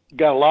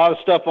 Got a lot of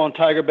stuff on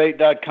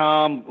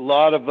TigerBait.com, a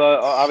lot of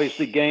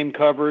obviously game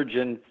coverage,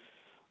 and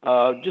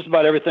just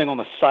about everything on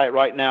the site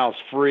right now is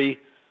free.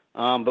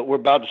 But we're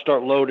about to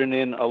start loading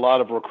in a lot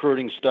of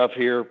recruiting stuff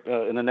here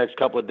in the next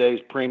couple of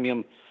days,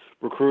 premium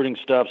recruiting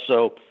stuff.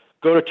 So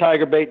go to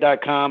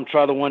TigerBait.com,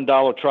 try the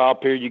 $1 trial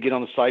period. You get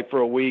on the site for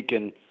a week,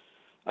 and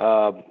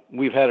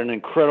we've had an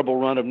incredible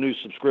run of new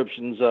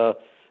subscriptions the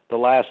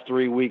last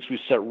 3 weeks.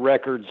 We set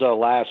records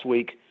last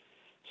week.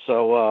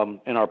 So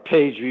in our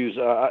page views,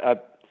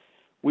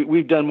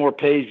 we've done more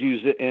page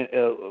views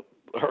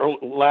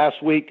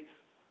last week.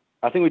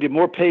 I think we did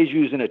more page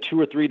views in a 2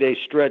 or 3 day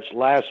stretch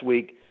last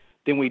week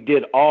than we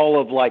did all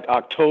of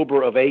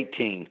October of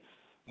 18.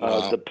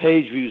 Wow. The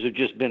page views have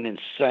just been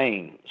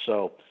insane.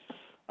 So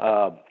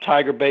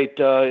Tiger Bait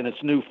in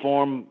its new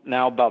form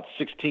now about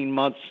 17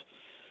 months,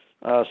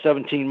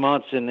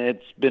 and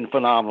it's been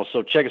phenomenal.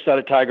 So check us out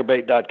at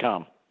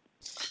TigerBait.com.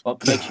 Well,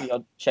 make sure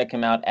you'll check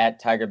him out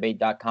at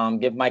TigerBait.com.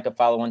 Give Mike a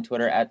follow on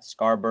Twitter at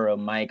Scarborough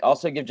Mike.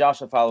 Also give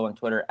Josh a follow on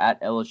Twitter at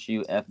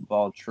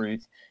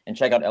LSUFBallTruth. And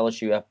check out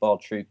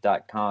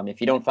LSUFBallTruth.com.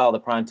 If you don't follow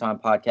the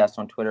Primetime Podcast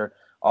on Twitter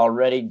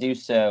already, do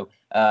so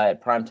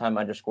at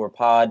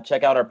Primetime_pod.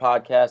 Check out our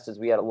podcast as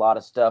we had a lot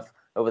of stuff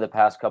over the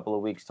past couple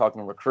of weeks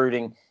talking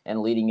recruiting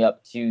and leading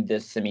up to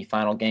this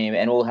semifinal game.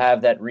 And we'll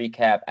have that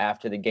recap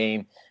after the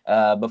game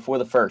before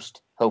the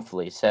first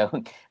hopefully.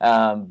 So,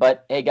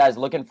 but hey, guys,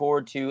 looking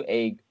forward to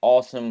a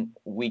awesome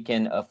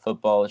weekend of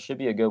football. It should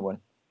be a good one.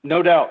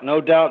 No doubt.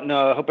 And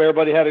hope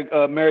everybody had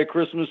a Merry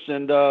Christmas.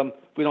 And if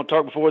we don't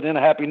talk before then,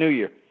 a Happy New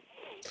Year.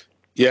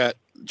 Yeah,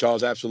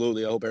 Charles,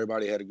 absolutely. I hope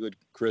everybody had a good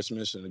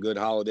Christmas and a good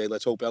holiday.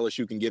 Let's hope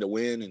LSU can get a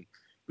win and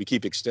we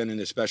keep extending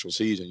this special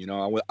season. You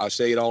know, I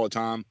say it all the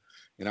time,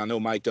 and I know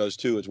Mike does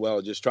too as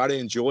well. Just try to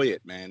enjoy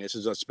it, man. This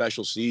is a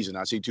special season.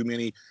 I see too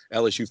many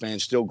LSU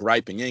fans still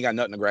griping. You ain't got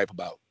nothing to gripe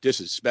about.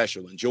 This is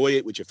special. Enjoy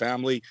it with your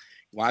family.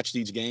 Watch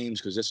these games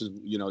because this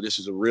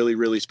is a really,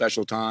 really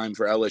special time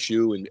for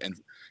LSU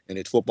and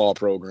its football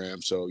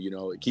program. So,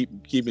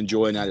 keep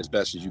enjoying that as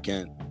best as you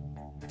can.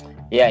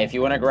 Yeah, if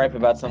you want to gripe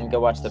about something, go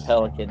watch the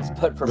Pelicans.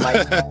 But for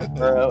Mike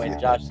Burrow and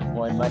Josh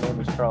Samoy, my name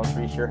is Charles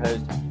Reese, your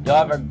host. Y'all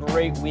have a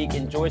great week.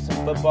 Enjoy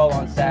some football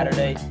on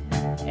Saturday,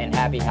 and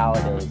happy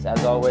holidays.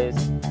 As always,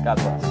 God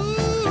bless.